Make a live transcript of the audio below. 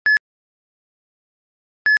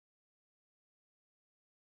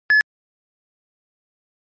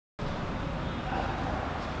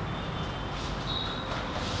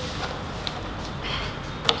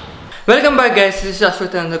Welcome back guys, this is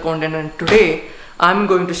Ashwat and the content, and today I'm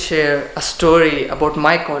going to share a story about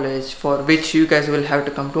my college for which you guys will have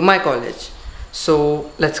to come to my college. So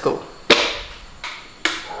let's go.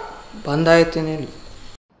 Bandayatini.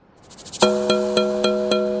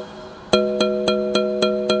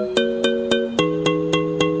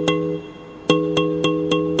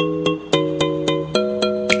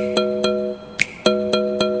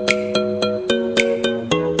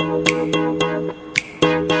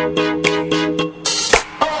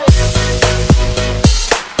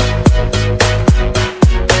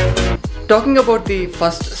 Talking about the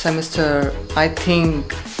first semester, I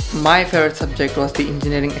think my favorite subject was the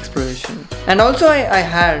engineering exploration. And also I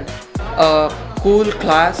had a cool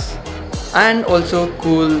class and also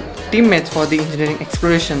cool teammates for the engineering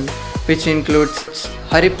exploration, which includes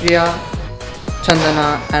Haripriya,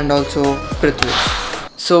 Chandana and also Prithvi.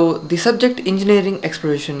 So the subject engineering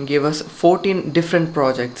exploration gave us 14 different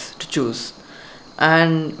projects to choose,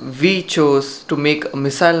 and we chose to make a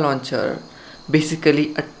missile launcher,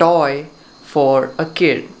 basically a toy for a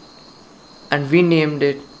kid, and we named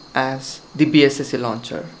it as the BSSC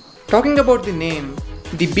Launcher. Talking about the name,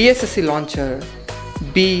 the BSSC Launcher,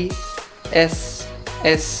 BSSC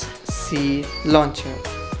Launcher,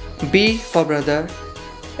 B for brother,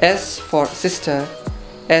 S for sister,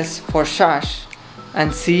 S for Shash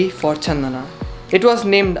and C for Chandana. It was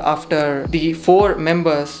named after the 4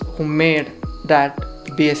 members who made that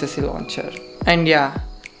BSSC Launcher. And yeah,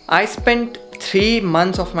 I spent 3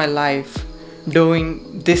 months of my life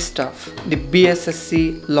doing this stuff, the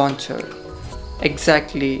BSSC Launcher,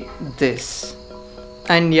 exactly this.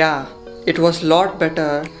 And yeah, it was a lot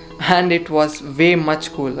better and it was way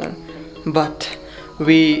much cooler, but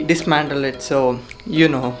we dismantled it, so you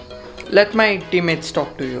know. Let my teammates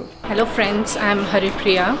talk to you. Hello friends, I'm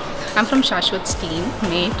Haripriya. I'm from Shashwat's team,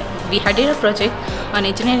 mate. We had a project on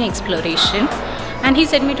engineering exploration and he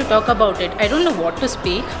said me to talk about it. I don't know what to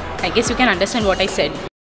speak. I guess you can understand what I said.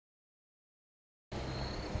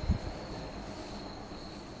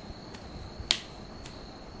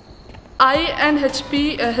 I and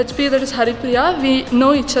HP that is Haripriya, we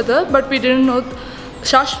know each other, but we didn't know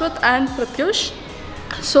Shashwat and Pratyush.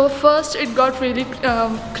 So first it got really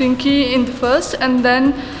crinky in the first, and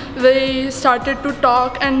then we started to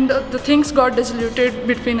talk and the things got diluted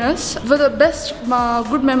between us. The best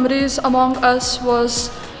good memories among us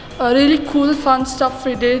was really cool fun stuff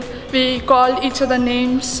we did. We called each other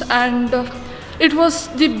names, and it was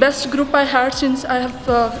the best group I had since I have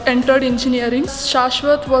entered engineering.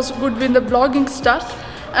 Shashwat was good with the blogging stuff,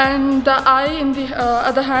 and I, in the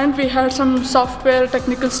other hand, we had some software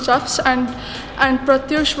technical stuffs, and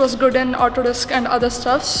Pratyush was good in Autodesk and other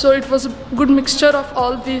stuff. So it was a good mixture of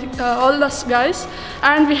all us guys,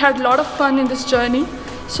 and we had a lot of fun in this journey.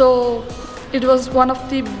 So it was one of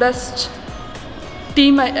the best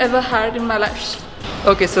team I ever had in my life.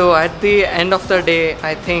 Okay, so at the end of the day,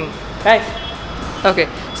 I think... Guys! Okay,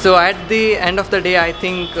 so at the end of the day, I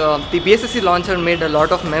think the BSSC Launcher made a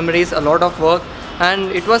lot of memories, a lot of work,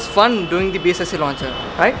 and it was fun doing the BSSC Launcher,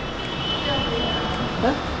 right?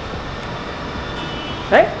 Huh?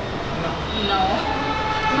 Right? No.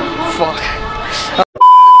 Fuck.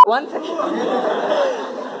 1 second.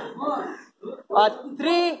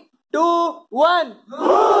 3, 2, 1.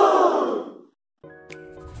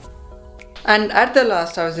 And at the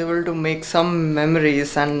last, I was able to make some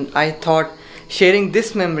memories, and I thought sharing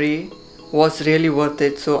this memory was really worth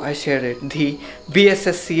it, so I shared it, the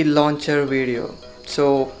BSSC Launcher video.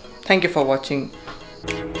 So thank you for watching.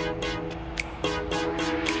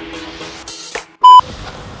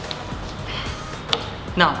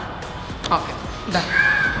 Now, okay, done.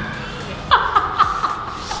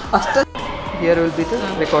 Here will be the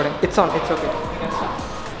recording. It's on, it's okay.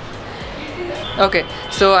 Okay,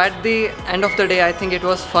 so at the end of the day, I think it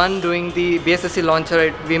was fun doing the BSSC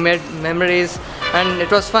Launcher. We made memories and it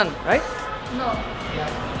was fun, right? No.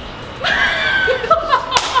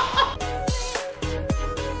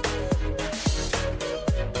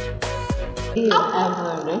 I've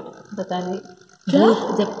heard it. पता नहीं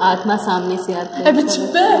जब आत्मा सामने से आती है